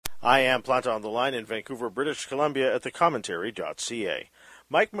I am Planta on the line in Vancouver, British Columbia at thecommentary.ca.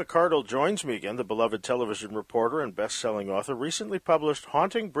 Mike McCardell joins me again, the beloved television reporter and best-selling author, recently published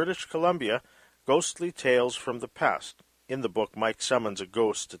Haunting British Columbia, Ghostly Tales from the Past. In the book, Mike summons a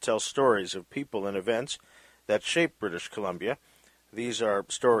ghost to tell stories of people and events that shape British Columbia. These are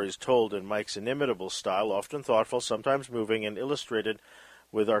stories told in Mike's inimitable style, often thoughtful, sometimes moving, and illustrated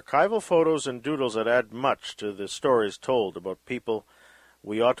with archival photos and doodles that add much to the stories told about people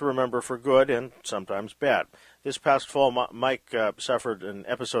we ought to remember for good and sometimes bad. This past fall, Mike suffered an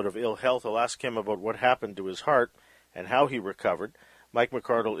episode of ill health. I'll ask him about what happened to his heart and how he recovered. Mike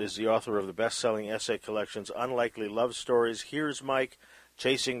McCardell is the author of the best-selling essay collections Unlikely Love Stories, Here's Mike,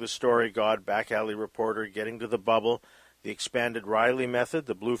 Chasing the Story God, Back Alley Reporter, Getting to the Bubble, The Expanded Riley Method,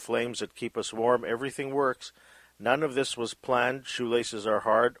 The Blue Flames That Keep Us Warm, Everything Works. None of this was planned. Shoelaces Are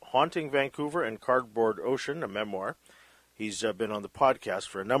Hard, Haunting Vancouver, and Cardboard Ocean, a memoir. He's been on the podcast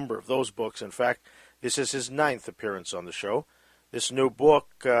for a number of those books. In fact, this is his 9th appearance on the show. This new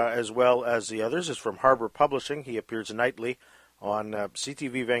book, as well as the others, is from Harbor Publishing. He appears nightly on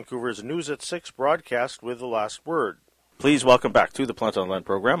CTV Vancouver's News at 6 broadcast with The Last Word. Please welcome back to the Plant on Land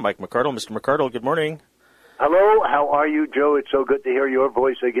program, Mike McCardell. Mr. McCardell, good morning. Hello, how are you, Joe? It's so good to hear your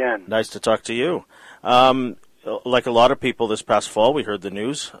voice again. Nice to talk to you. Like a lot of people this past fall, we heard the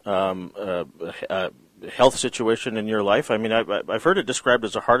news. Health situation in your life. I mean, I've heard it described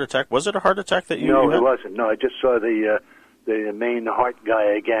as a heart attack. Was it a heart attack that you had? No, it wasn't. No, I just saw the main heart guy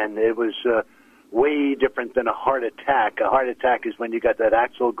again. It was way different than a heart attack. A heart attack is when you got that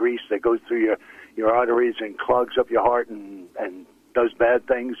axle grease that goes through your arteries and clogs up your heart and does bad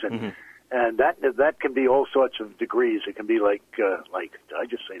things. And and that can be all sorts of degrees. It can be like did I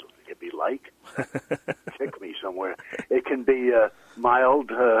just say it can be like? Kick me somewhere. It can be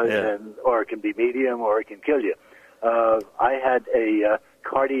mild, or it can be medium, or it can kill you. I had a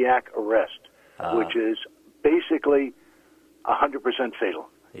cardiac arrest, which is basically 100% fatal.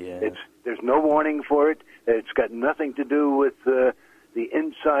 Yeah. There's no warning for it. It's got nothing to do with the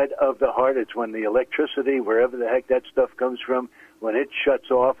inside of the heart. It's when the electricity, wherever the heck that stuff comes from, when it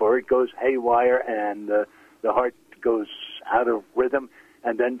shuts off or it goes haywire and the heart goes out of rhythm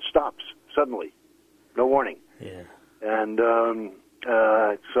and then stops suddenly. No warning. Yeah. And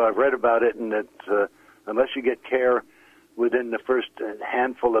so I've read about it, and it's, unless you get care within the first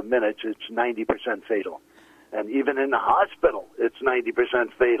handful of minutes, it's 90% fatal. And even in the hospital, it's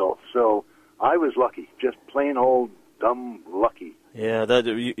 90% fatal. So I was lucky, just plain old dumb lucky. Yeah, that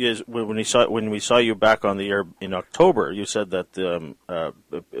is when we saw you back on the air in October. You said that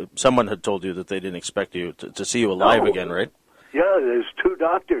someone had told you that they didn't expect you to see you alive again, right? Yeah, there's two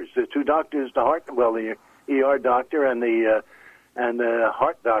doctors. The ER doctor and the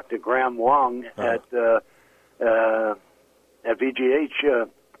heart doctor, Graham Wong at VGH.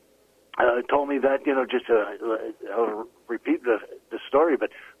 Told me that, just I'll repeat the story, but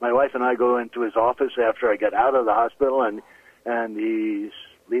my wife and I go into his office after I get out of the hospital, and he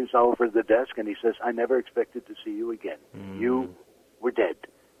leans over the desk and he says, "I never expected to see you again. You were dead.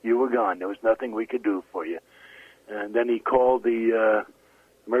 You were gone. There was nothing we could do for you." And then he called the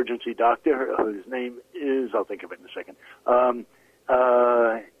emergency doctor, whose name is, I'll think of it in a second,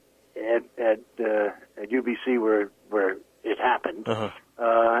 at UBC where it happened.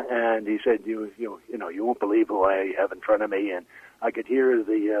 And he said, "You won't believe who I have in front of me." And I could hear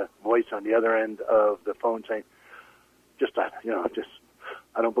the voice on the other end of the phone saying, "Just I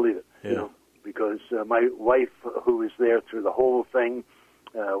don't believe it." Because my wife, who was there through the whole thing,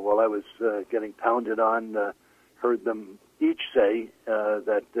 while I was getting pounded on, heard them each say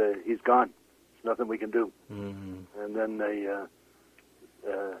that he's gone. There's nothing we can do. And then they,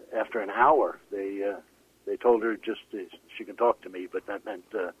 after an hour, they told her just she can talk to me, but that meant,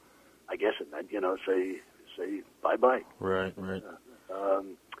 I guess it meant, say bye-bye. Right.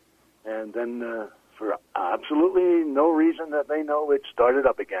 And then for absolutely no reason that they know, it started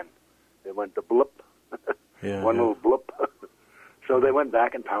up again. It went to blip, little blip. So they went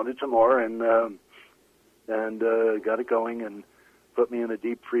back and pounded some more and got it going and put me in a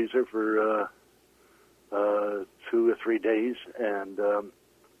deep freezer for 2 or 3 days, and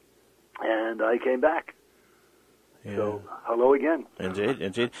I came back. Yeah. So, hello again.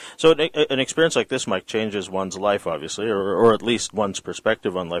 Indeed. So an experience like this, Mike, changes one's life, obviously, or at least one's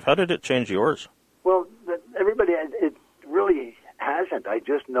perspective on life. How did it change yours? Well, everybody, it really hasn't. I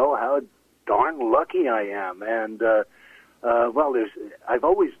just know how darn lucky I am. And, I've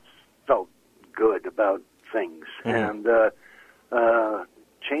always felt good about things. And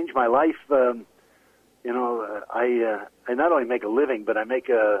changed my life. I not only make a living, but I make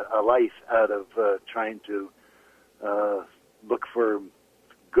a life out of trying to look for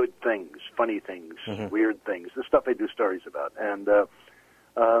good things, funny things, weird things, the stuff I do stories about. And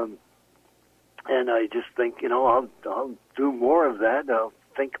I just think, I'll do more of that. I'll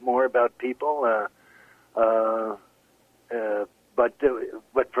think more about people.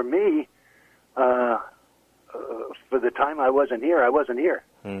 But for me, for the time I wasn't here, I wasn't here.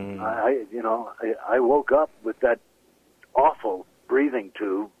 I woke up with that awful breathing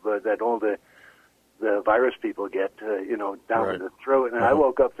tube that all the virus people get, down in the throat, and I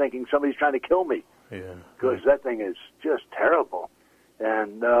woke up thinking somebody's trying to kill me. Yeah. Because that thing is just terrible,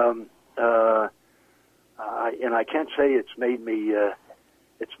 and I can't say it's made me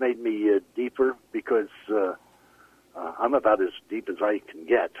deeper, because I'm about as deep as I can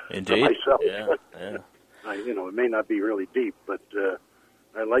get. Indeed. For myself. Yeah. It may not be really deep, but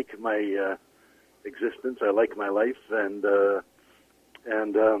I like my existence. I like my life, and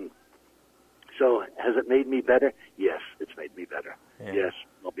so has it made me better? Yes, it's made me better. Yeah. Yes,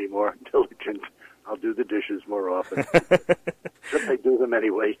 I'll be more diligent. I'll do the dishes more often. But I do them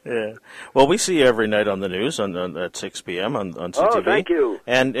anyway. Yeah. Well, we see you every night on the news at 6 p.m. on CTV. Oh, thank you.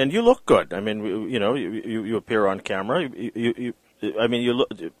 And you look good. I mean, you appear on camera. You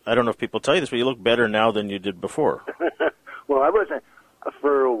look. I don't know if people tell you this, but you look better now than you did before. Well, I wasn't.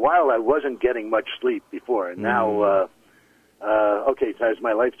 For a while, I wasn't getting much sleep before, and now, so as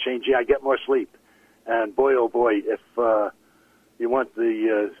my life changed, I get more sleep. And boy, oh boy, if you want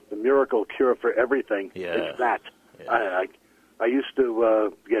the miracle cure for everything, it's that. Yeah. I used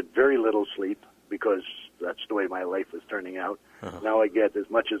to get very little sleep because that's the way my life was turning out. Now I get as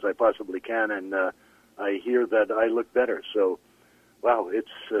much as I possibly can, and I hear that I look better. So, wow, it's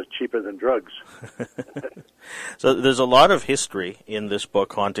cheaper than drugs. So there's a lot of history in this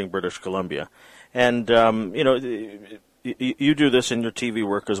book, Haunting British Columbia. And, you do this in your TV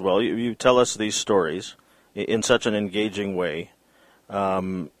work as well. You tell us these stories in such an engaging way,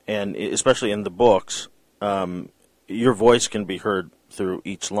 and especially in the books, your voice can be heard through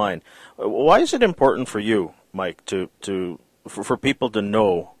each line. Why is it important for you, Mike, for people to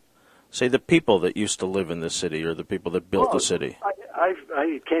know, say, the people that used to live in this city or the people that built the city?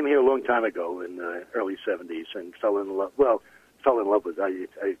 I came here a long time ago in the early 70s and fell in love with it.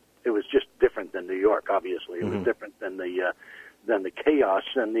 It was just different than New York, obviously. It was different than the chaos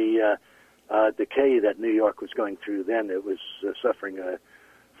and the decay that New York was going through then. It was suffering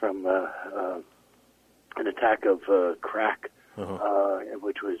from an attack of crack,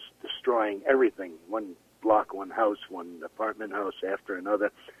 which was destroying everything. One block, one house, one apartment house after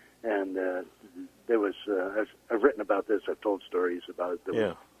another. And there was, I've written about this, I've told stories about it. There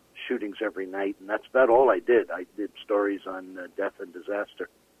were shootings every night, and that's about all I did. I did stories on death and disaster.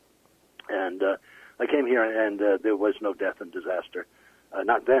 And I came here, and there was no death and disaster.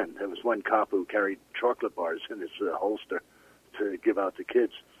 Not then. There was one cop who carried chocolate bars in his holster to give out to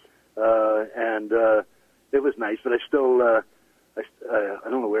kids. And it was nice, but I still, I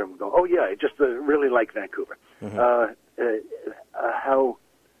don't know where I'm going. Oh, yeah, I just really like Vancouver. How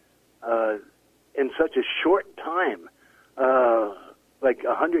in such a short time, like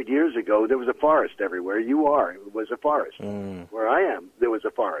 100 years ago, there was a forest everywhere. It was a forest. Where I am, there was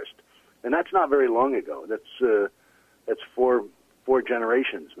a forest. And that's not very long ago. That's four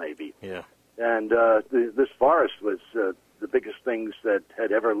generations, maybe. Yeah. And this forest was the biggest things that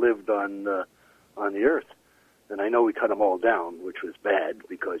had ever lived on the earth. And I know we cut them all down, which was bad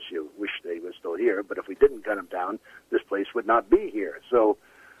because you wish they were still here. But if we didn't cut them down, this place would not be here. So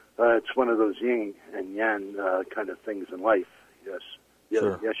it's one of those yin and yang kind of things in life. Yes.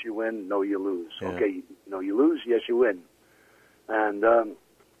 Sure. Yes, you win. No, you lose. Yeah. Okay, no, you lose. Yes, you win. And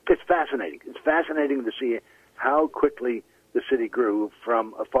it's fascinating. It's fascinating to see how quickly the city grew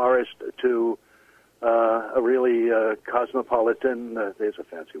from a forest to a really cosmopolitan, there's a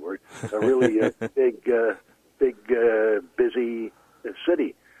fancy word, a really big, busy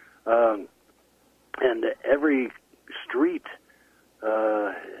city. And every street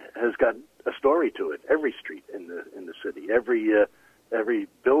has got a story to it. Every street in the city, every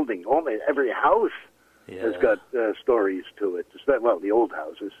building, almost every house has got stories to it. Well, the old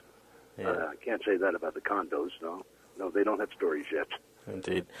houses. I can't say that about the condos. No, they don't have stories yet.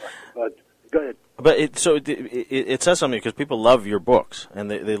 Indeed. But go ahead. But it says something because people love your books,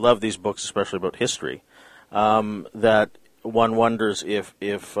 and they love these books, especially about history. That one wonders if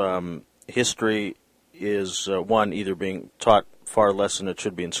history is either being taught far less than it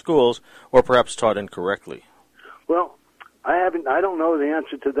should be in schools, or perhaps taught incorrectly. Well, I don't know the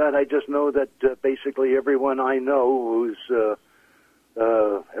answer to that. I just know that basically everyone I know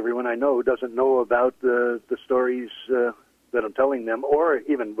doesn't know about the stories that I'm telling them, or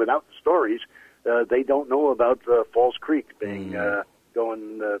even without the stories, they don't know about Falls Creek being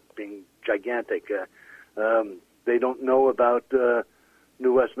being gigantic. They don't know about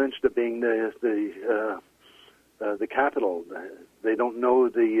New Westminster being the capital. They don't know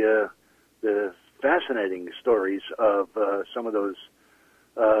the fascinating stories of some of those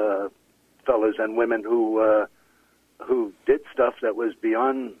fellas and women who did stuff that was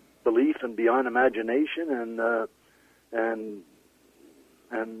beyond belief and beyond imagination, and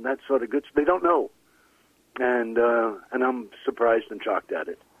that sort of good. They don't know, and I'm surprised and shocked at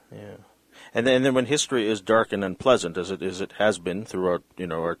it. Yeah, and then when history is dark and unpleasant, as it has been throughout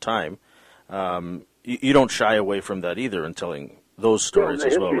our time, you don't shy away from that either in telling those stories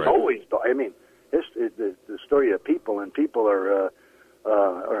as well, right? Always, I mean, the story of people, and people are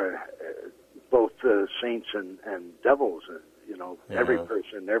both saints and devils. Every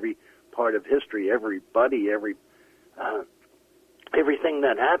person, every part of history, everybody, everything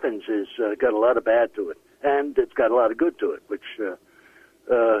that happens is got a lot of bad to it, and it's got a lot of good to it, which is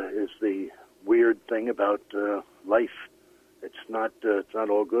the weird thing about life. It's not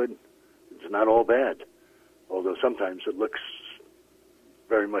all good. It's not all bad. Although sometimes it looks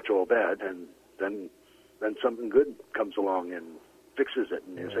very much all bad, and then something good comes along and fixes it,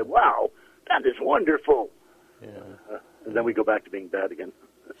 and you say, "Wow, that is wonderful." Yeah. And then we go back to being bad again.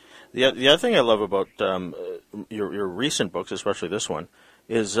 The other thing I love about your recent books, especially this one,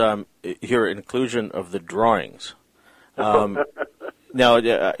 is your inclusion of the drawings. Now,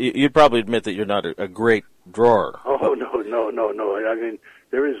 you'd probably admit that you're not a great drawer. Oh, no. I mean,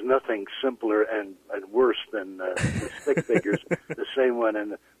 there is nothing simpler and worse than the stick figures, the same one.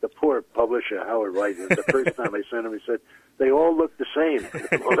 And the poor publisher, Howard Wright, the first time I sent him, he said, they all look the same.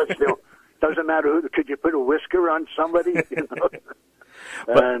 Well, doesn't matter who. Could you put a whisker on somebody?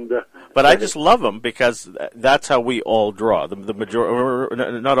 But I just love them because that's how we all draw. The majority,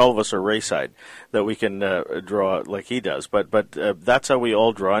 not all of us are Ray-side that we can draw like he does. But that's how we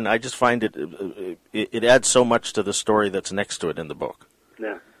all draw, and I just find it adds so much to the story that's next to it in the book.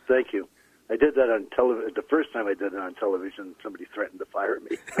 Yeah, thank you. I did that on television. The first time I did it on television, somebody threatened to fire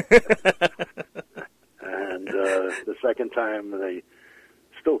me, and the second time they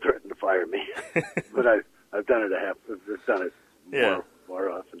still threatened to fire me. But I've done it I've done it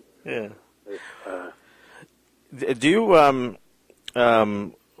more often. Yeah. Do you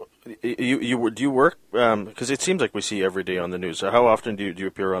work? Because it seems like we see you every day on the news. How often do you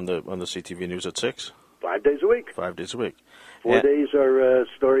appear on the CTV News at 6? 5 days a week. 5 days a week. 4 days are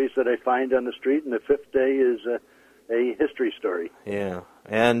stories that I find on the street, and the fifth day is a history story. Yeah,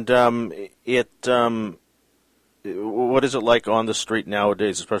 and what is it like on the street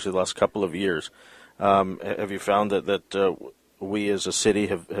nowadays, especially the last couple of years? Have you found that we as a city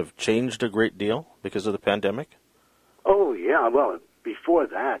have changed a great deal because of the pandemic? Oh, yeah. Well, before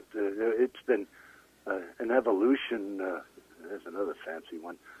that, it's been an evolution. There's another fancy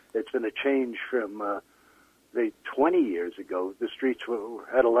one. It's been a change from 20 years ago. The streets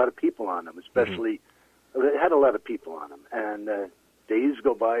had a lot of people on them, especially. They had a lot of people on them. And days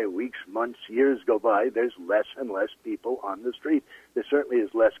go by, weeks, months, years go by. There's less and less people on the street. There certainly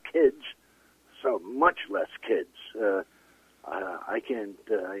is less kids. So much less kids. I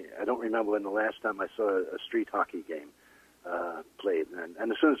don't remember when the last time I saw a street hockey game played.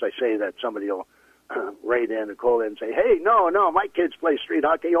 And as soon as I say that, somebody will write in and call in and say, "Hey, no, my kids play street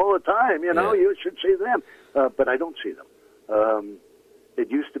hockey all the time. You should see them." But I don't see them. It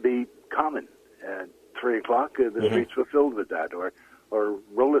used to be common. At 3 o'clock, the streets were filled with that, or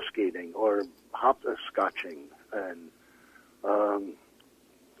roller skating, or hopscotching, and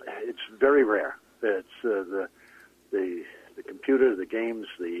it's very rare. It's the computer, the games,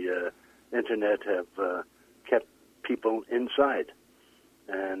 the internet have kept people inside,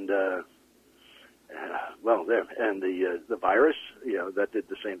 and the virus, that did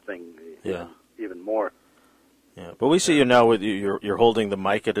the same thing. Even more. Yeah, but we see you now with you're holding the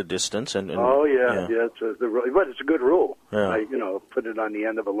mic at a distance, and but it's a good rule. Yeah. I put it on the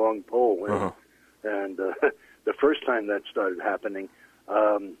end of a long pole, and the first time that started happening,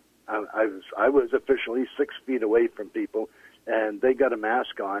 I was officially 6 feet away from people, and they got a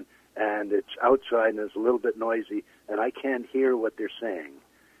mask on, and it's outside and it's a little bit noisy, and I can't hear what they're saying,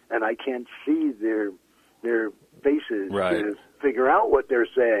 and I can't see their faces to figure out what they're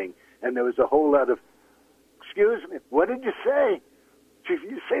saying, and there was a whole lot of, "Excuse me, what did you say? If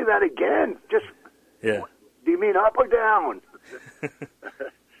you say that again, just do you mean up or down?"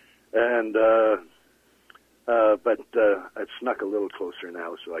 And but I've snuck a little closer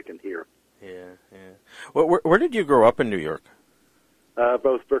now so I can hear. Yeah. Well, where did you grow up in New York?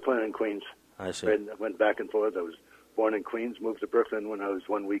 Both Brooklyn and Queens. I see. Went back and forth. I was born in Queens, moved to Brooklyn when I was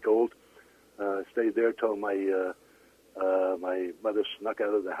 1 week old. Stayed there till my My mother snuck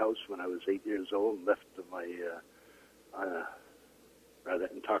out of the house when I was 8 years old and left my rather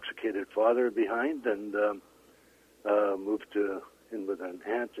intoxicated father behind, and moved in with an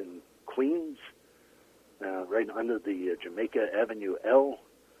aunt in Queens, right under the Jamaica Avenue L,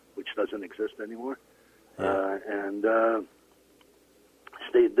 which doesn't exist anymore, and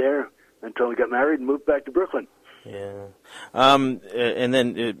stayed there until I got married and moved back to Brooklyn. Yeah. And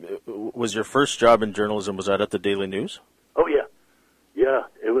then was your first job in journalism, was that at the Daily News? Oh, yeah. Yeah,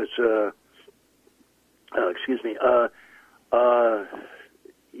 it was, excuse me,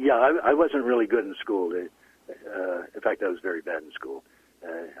 yeah, I wasn't really good in school. In fact, I was very bad in school.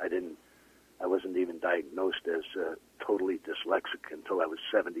 I wasn't even diagnosed as totally dyslexic until I was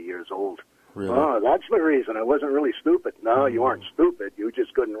 70 years old. Really? Oh, that's the reason. I wasn't really stupid. No, you weren't stupid. You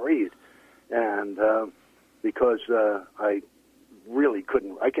just couldn't read. And because I really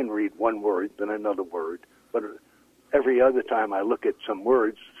couldn't, I can read one word, then another word, but every other time I look at some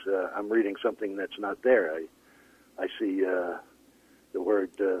words, I'm reading something that's not there. I see the word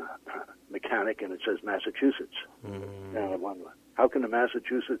mechanic, and it says Massachusetts. And I wonder, how can the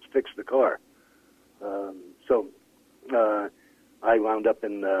Massachusetts fix the car? So I wound up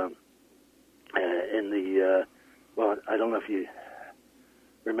in the well, I don't know if you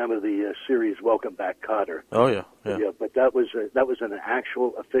remember the series Welcome Back, Kotter. Oh yeah. But that was an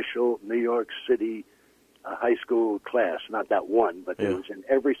actual official New York City high school class, not that one, but it was in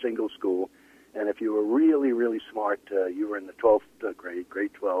every single school. And if you were really, really smart, you were in the 12th grade,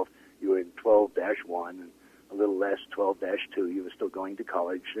 grade 12. You were in 12-1, and a little less, 12-2. You were still going to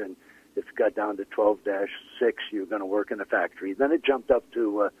college. And if you got down to 12-6, you were going to work in a factory. Then it jumped up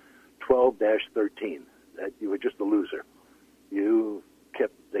to 12-13. That you were just a loser.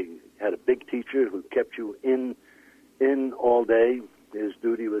 They had a big teacher who kept you in all day. His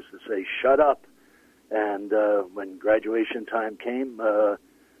duty was to say, shut up. And when graduation time came,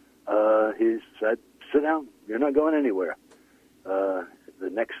 he said, sit down. You're not going anywhere. The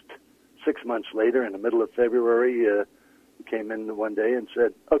next 6 months later, in the middle of February, he came in one day and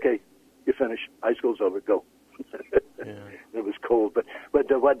said, okay, you're finished. High school's over. Go. It was cold. But it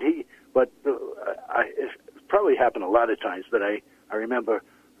probably happened a lot of times, but I remember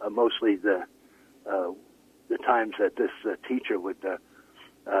mostly the times that this teacher would,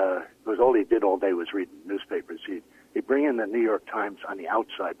 because all he did all day was read newspapers. He'd bring in the New York Times on the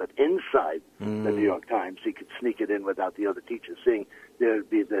outside, but inside the New York Times, he could sneak it in without the other teachers seeing. There'd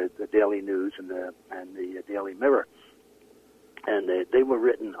be the Daily News and the Daily Mirror, and they were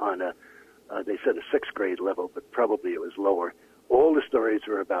written on they said a 6th grade level, but probably it was lower. All the stories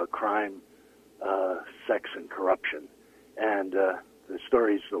were about crime, sex, and corruption, and the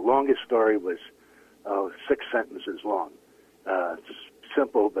longest story was 6 sentences long.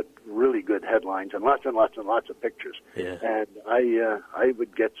 Simple but really good headlines and lots of pictures. Yeah. And I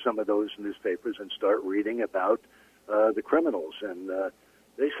would get some of those newspapers and start reading about the criminals, and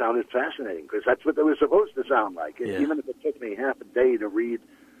they sounded fascinating because that's what they were supposed to sound like. And even if it took me half a day to read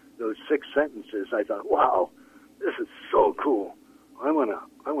those 6 sentences, I thought, wow, this is so cool. I want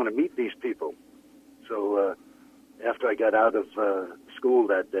to meet these people. So after I got out of school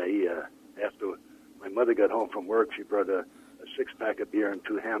that day, after my mother got home from work, she brought a 6-pack of beer and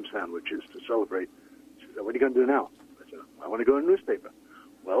 2 ham sandwiches to celebrate. She said, what are you going to do now? I said, I want to go to a newspaper.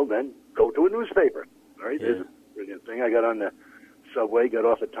 Well, then, go to a newspaper. All right, there's a brilliant thing. I got on the subway, got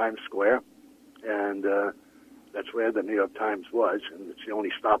off at Times Square, and that's where the New York Times was, and it's the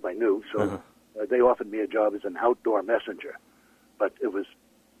only stop I knew. So they offered me a job as an outdoor messenger, but it was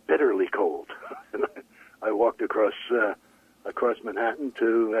bitterly cold. I walked across Manhattan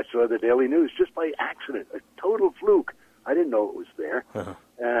I saw the Daily News just by accident, a total fluke. I didn't know it was there.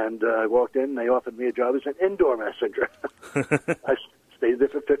 And I walked in, and they offered me a job as an indoor messenger. I stayed there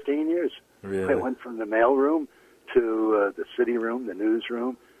for 15 years. Really? I went from the mail room to the city room, the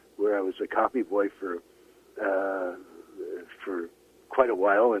newsroom, where I was a copy boy for quite a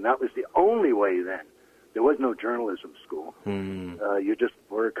while, and that was the only way then. There was no journalism school. You just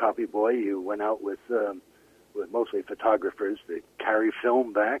were a copy boy. You went out with mostly photographers to carry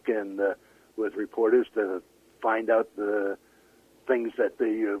film back, and with reporters to find out the things that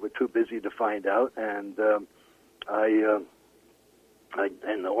they were too busy to find out. And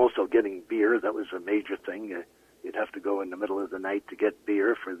and also getting beer, that was a major thing. You'd have to go in the middle of the night to get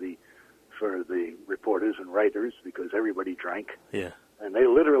beer for the reporters and writers because everybody drank. Yeah. And they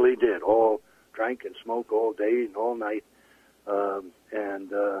literally did. All drank and smoked all day and all night.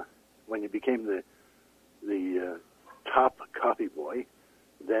 And when you became the top copy boy,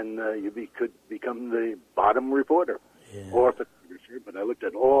 then you could become the bottom reporter or photographer. But I looked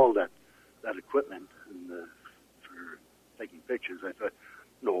at all that equipment and for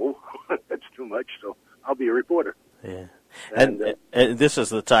much, so I'll be a reporter. Yeah. And this is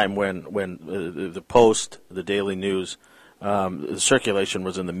the time when the Post, the Daily News, the circulation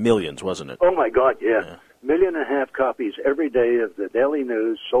was in the millions, wasn't it? Oh, my God, yeah. 1.5 million copies every day of the Daily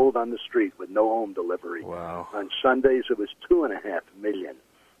News sold on the street with no home delivery. Wow. On Sundays, it was 2.5 million.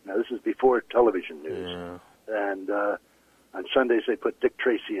 Now, this is before television news. Yeah. And on Sundays, they put Dick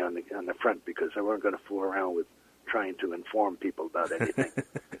Tracy on the front because they weren't going to fool around with trying to inform people about anything.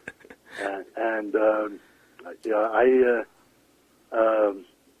 I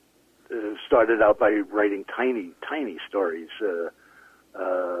started out by writing tiny stories,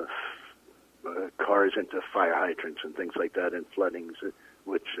 cars into fire hydrants and things like that, and floodings,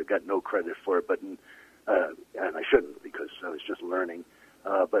 which I got no credit for, but and I shouldn't because I was just learning.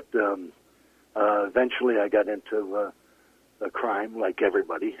 But eventually, I got into crime like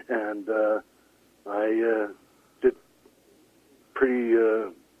everybody, and I did pretty.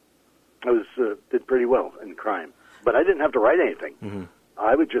 Did pretty well in crime, but I didn't have to write anything. Mm-hmm.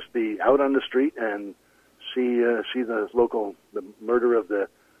 I would just be out on the street and see the murder of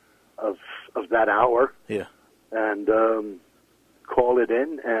that hour, and call it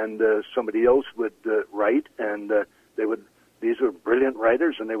in, and somebody else would write, and these were brilliant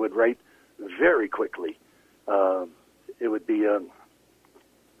writers, and they would write very quickly. It would be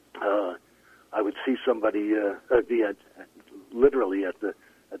I would see somebody literally at the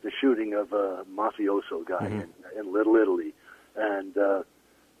shooting of a mafioso guy in Little Italy, and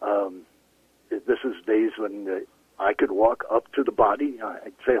this is days when I could walk up to the body.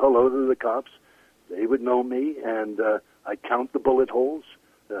 I'd say hello to the cops. They would know me, and I'd count the bullet holes,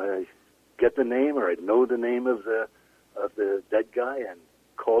 get the name, or I'd know the name of the dead guy, and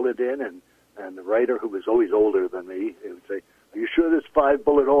call it in. And the writer, who was always older than me, he would say, "Are you sure there's 5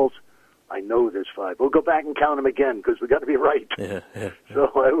 bullet holes?" "I know there's 5. We'll go back and count them again because we got to be right." Yeah.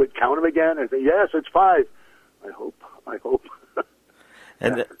 So I would count them again and say, "Yes, it's 5. I hope."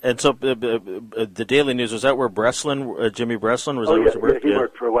 And so the Daily News, was that where Jimmy Breslin was? He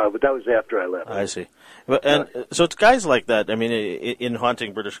worked for a while, but that was after I left. I see. So it's guys like that. I mean, in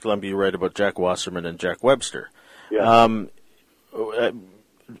Haunting British Columbia, you write about Jack Wasserman and Jack Webster. Yeah.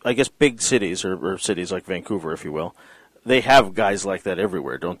 I guess big cities, or cities like Vancouver, if you will, they have guys like that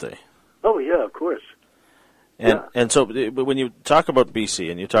everywhere, don't they? Oh, yeah, of course. And so when you talk about BC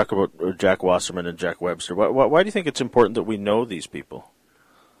and you talk about Jack Wasserman and Jack Webster, why do you think it's important that we know these people?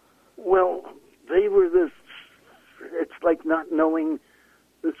 Well, they were it's like not knowing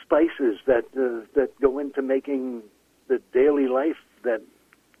the spices that go into making the daily life that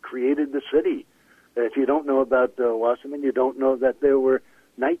created the city. If you don't know about Wasserman, you don't know that there were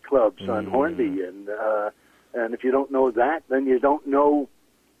nightclubs on Hornby, and if you don't know that, then you don't know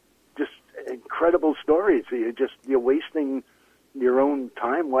just incredible stories. You're wasting your own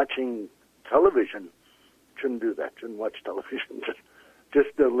time watching television. Shouldn't do that. Shouldn't watch television.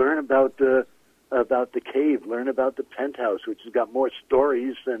 Just learn about the cave. Learn about the penthouse, which has got more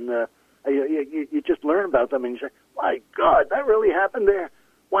stories than you just learn about them, and you say, "My God, that really happened there!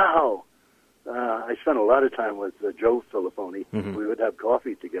 Wow." I spent a lot of time with Joe Filipponi. Mm-hmm. We would have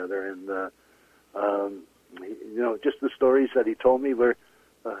coffee together, and just the stories that he told me were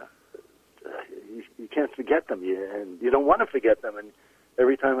you can't forget them, and you don't want to forget them. And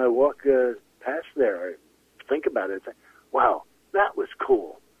every time I walk past there, I think about it. I think, wow, that was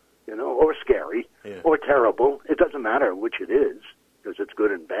cool, or scary, or terrible. It doesn't matter which it is, because it's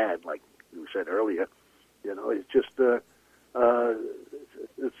good and bad, like you said earlier. It's just the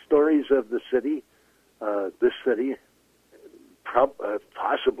stories of the city, this city,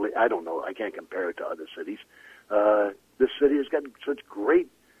 possibly, I don't know, I can't compare it to other cities. This city has got such great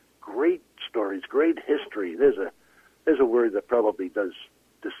stories, great history. There's a word that probably does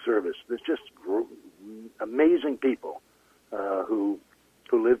disservice. There's just amazing people who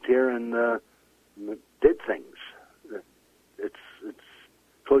lived here and did things. It's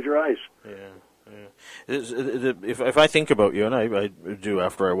close your eyes. Yeah. If I think about you, and I do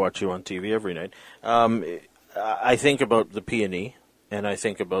after I watch you on TV every night, I think about the Peony, and I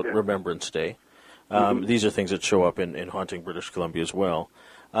think about Remembrance Day. These are things that show up in Haunting British Columbia as well.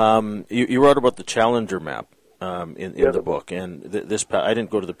 You wrote about the Challenger map in the book, and this I didn't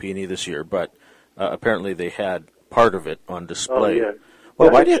go to the Peony this year, but apparently they had part of it on display. Oh, yeah.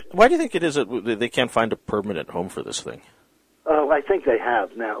 Well, why do you think it is that they can't find a permanent home for this thing? Oh, I think they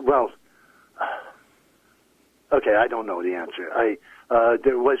have now. Well, okay, I don't know the answer.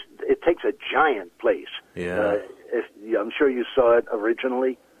 It takes a giant place. Yeah. I'm sure you saw it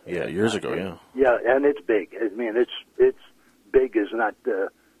originally. Yeah, years ago. Yeah. Yeah, and it's big. I mean, it's big is not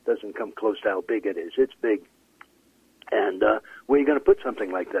doesn't come close to how big it is. It's big, And where are you going to put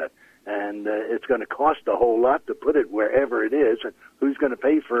something like that? And it's going to cost a whole lot to put it wherever it is, and who's going to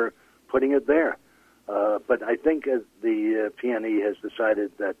pay for putting it there? But I think the PNE has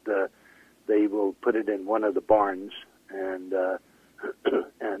decided that they will put it in one of the barns, and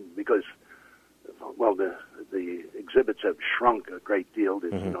and because, well, the exhibits have shrunk a great deal. You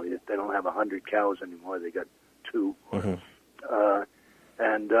know, they don't have 100 cows anymore; they got 2,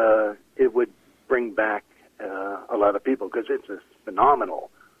 and it would bring back a lot of people because it's a phenomenal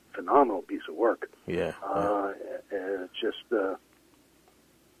piece of work. Yeah. It's just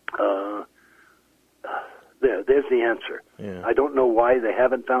there's the answer. Yeah. I don't know why they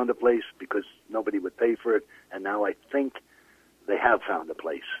haven't found a place, because nobody would pay for it, and now I think they have found a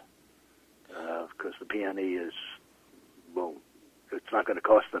place, because the PNE is, well, it's not going to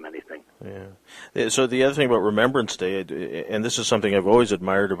cost them anything. Yeah. So the other thing about Remembrance Day, and this is something I've always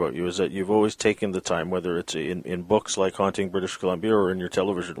admired about you, is that you've always taken the time, whether it's in books like Haunting British Columbia or in your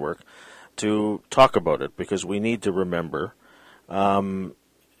television work, to talk about it, because we need to remember. I'm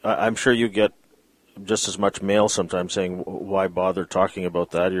sure you get just as much mail sometimes saying, why bother talking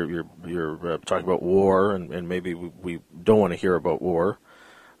about that? You're talking about war, and maybe we don't want to hear about war.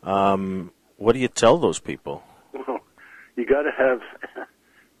 What do you tell those people? Well, you got to have.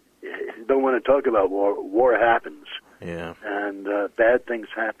 You don't want to talk about war. War happens. Yeah. And bad things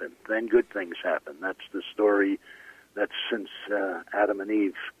happen. Then good things happen. That's the story. That's since Adam and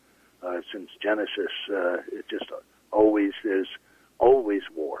Eve, since Genesis. It just there's always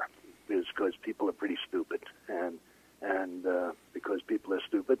war. Is because people are pretty stupid, and because people are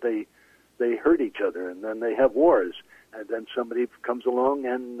stupid, they hurt each other, and then they have wars, and then somebody comes along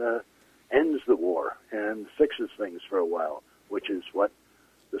and ends the war and fixes things for a while, which is what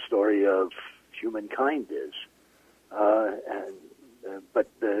the story of humankind is. But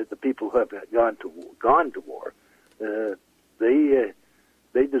the people who have gone to war,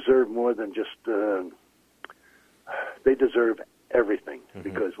 they deserve more than just. They deserve everything,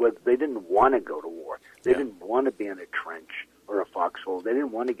 because they didn't want to go to war. They didn't want to be in a trench or a foxhole. They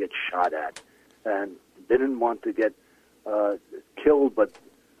didn't want to get shot at, and they didn't want to get killed. But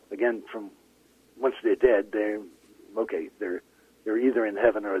again, from once they're dead, they're either in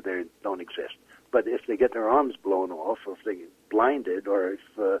heaven or they don't exist. But if they get their arms blown off, or if they get blinded, or if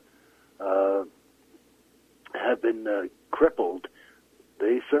have been crippled,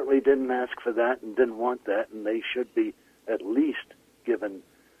 they certainly didn't ask for that and didn't want that, and they should be at least given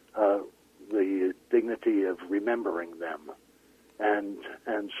the dignity of remembering them and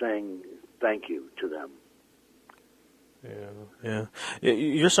saying thank you to them. Yeah.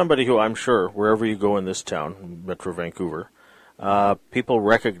 You're somebody who, I'm sure, wherever you go in this town, Metro Vancouver, people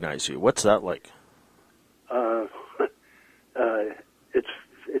recognize you. What's that like?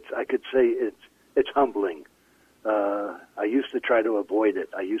 I could say it's humbling. I used to try to avoid it.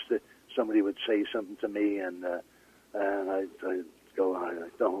 Somebody would say something to me, and I'd go,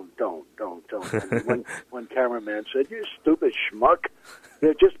 don't. And one cameraman said, "You stupid schmuck.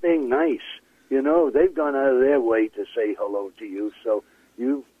 They're just being nice. You know, they've gone out of their way to say hello to you, so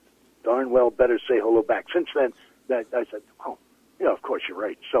you darn well better say hello back." Since then, I said, "Oh, yeah, of course you're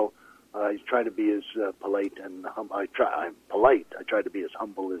right." So I try to be as polite and I'm polite. I try to be as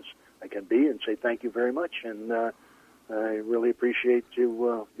humble as I can be and say thank you very much, and I really appreciate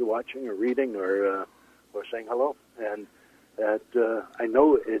you watching or reading or saying hello, and that I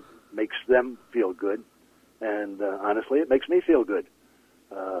know it makes them feel good, and honestly, it makes me feel good.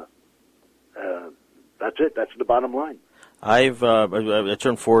 That's it. That's the bottom line. I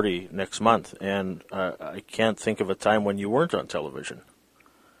turned 40 next month, and I can't think of a time when you weren't on television.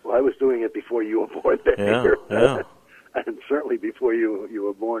 Well, I was doing it before you were born there. Yeah. And certainly before you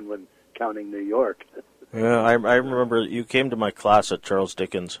were born, when counting New York. Yeah, I remember you came to my class at Charles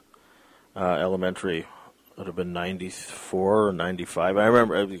Dickens Elementary. It would have been 94 or 95. I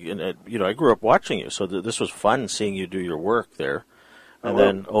remember, I grew up watching you, so this was fun seeing you do your work there. And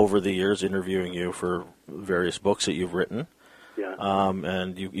then over the years, interviewing you for various books that you've written. Yeah.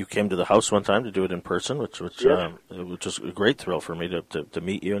 And you came to the house one time to do it in person, which was a great thrill for me to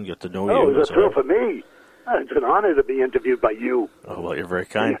meet you and get to know you. Oh, it was a thrill for me. It's an honor to be interviewed by you. Oh, well, you're very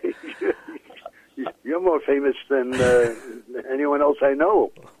kind. You're more famous than anyone else I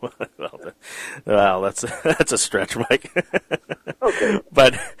know. Well, that's a stretch, Mike. Okay.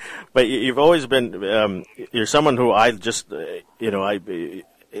 But you've always been you're someone who I just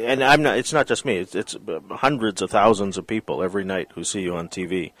and I'm not. It's not just me. It's hundreds of thousands of people every night who see you on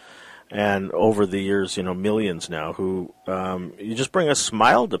TV, and over the years, millions now who you just bring a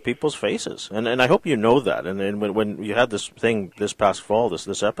smile to people's faces, and I hope you know that. And when you had this thing this past fall,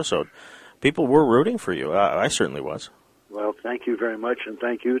 this episode, people were rooting for you. I certainly was. Well, thank you very much, and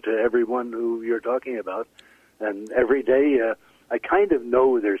thank you to everyone who you're talking about. And every day, I kind of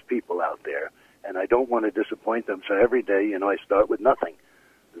know there's people out there, and I don't want to disappoint them. So every day, I start with nothing,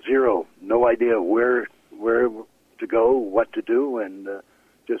 zero, no idea where to go, what to do, and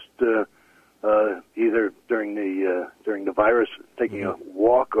just either during the virus, taking a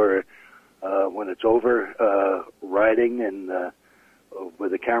walk, or when it's over, riding and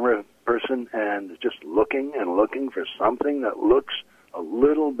with a camera person, and just looking and looking for something that looks a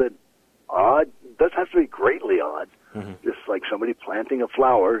little bit odd. It doesn't have to be greatly odd. Mm-hmm. Just like somebody planting a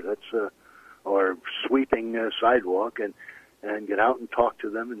flower, or sweeping a sidewalk, and get out and talk to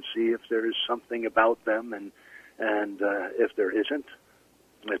them and see if there is something about them, and if there isn't,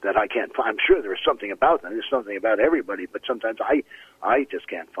 that I can't find. I'm sure there is something about them. There's something about everybody, but sometimes I just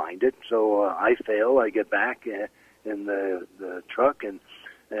can't find it. So I fail. I get back in the truck and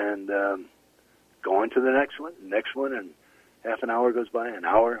go on to the next one, and half an hour goes by, an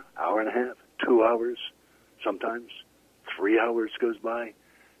hour, hour and a half, 2 hours, sometimes 3 hours goes by,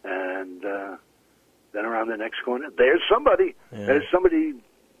 and then around the next corner, there's somebody. Yeah. There's somebody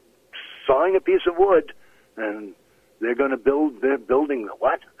sawing a piece of wood, and they're going to they're building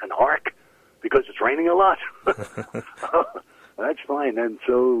what? An ark? Because it's raining a lot. That's fine. And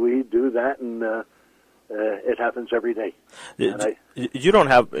so we do that, and it happens every day. You don't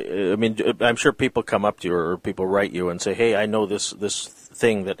have, I mean, I'm sure people come up to you or people write you and say, hey, I know this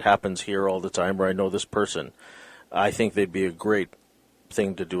thing that happens here all the time, or I know this person. I think they'd be a great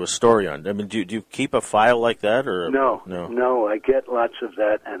thing to do a story on. I mean, do you keep a file like that? Or No, I get lots of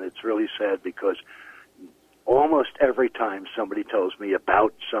that, and it's really sad because almost every time somebody tells me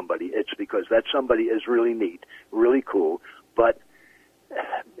about somebody, it's because that somebody is really neat, really cool, but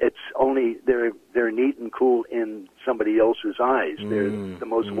it's only they're neat and cool in somebody else's eyes. They're the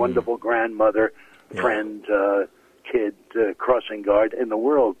most wonderful grandmother, friend, kid, crossing guard in the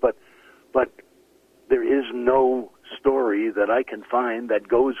world, but there is no story that I can find that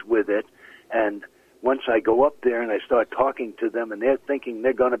goes with it. And once I go up there and I start talking to them, and they're thinking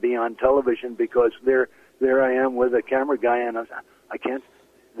they're going to be on television because there I am with a camera guy, and I can't.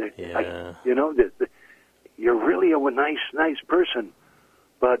 You're really a nice person,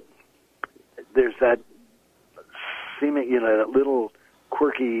 but there's that seeming, that little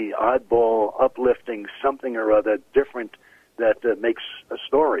quirky, oddball, uplifting something or other different that makes a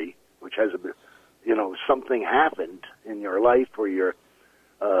story, which has something happened in your life, or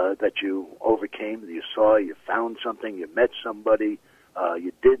that you overcame, you saw, you found something, you met somebody,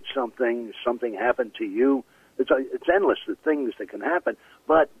 you did something happened to you. It's endless, the things that can happen,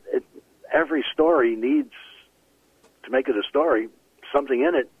 but every story needs, to make it a story, something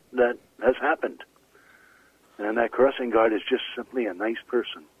in it that has happened. And that crossing guard is just simply a nice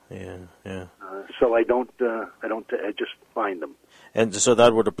person. Yeah. So I just find them. And so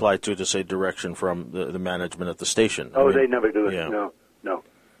that would apply to say, direction from the management at the station. They never do it. Yeah. No.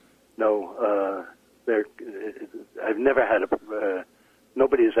 I've never had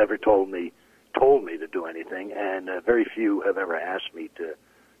nobody has ever told me to do anything, and very few have ever asked me to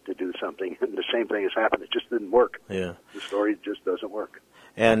do something. And the same thing has happened. It just didn't work. Yeah. The story just doesn't work.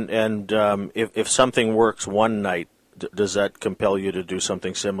 And if something works one night, does that compel you to do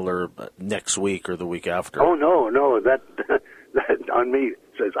something similar next week or the week after? Oh, no. That on me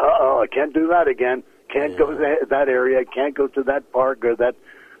says, I can't do that again. Can't go to that area. Can't go to that park or that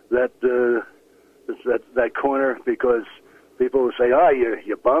corner, because people will say,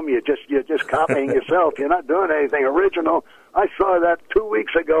 you bum, you're just copying yourself. You're not doing anything original. I saw that 2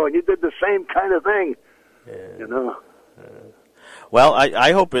 weeks ago, and you did the same kind of thing. Yeah. Well,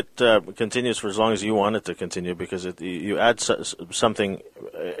 I hope it continues for as long as you want it to continue, because you add something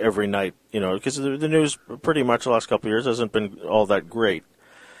every night, because the news pretty much the last couple of years hasn't been all that great.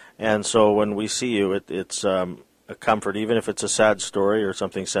 And so when we see you, it's a comfort, even if it's a sad story or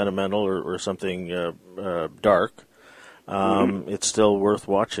something sentimental or something dark. It's still worth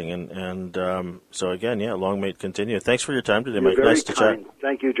watching. And so again, long may it continue. Thanks for your time today, Mike. Nice to chat.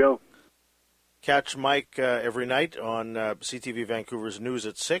 Thank you, Joe. Catch Mike every night on CTV Vancouver's News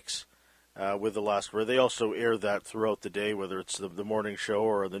at 6 with The Last Word. They also air that throughout the day, whether it's the morning show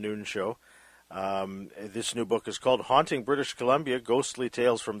or the noon show. This new book is called Haunting British Columbia, Ghostly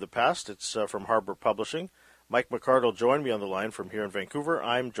Tales from the Past. It's from Harbour Publishing. Mike McCardell joined me on the line from here in Vancouver.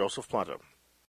 I'm Joseph Planta.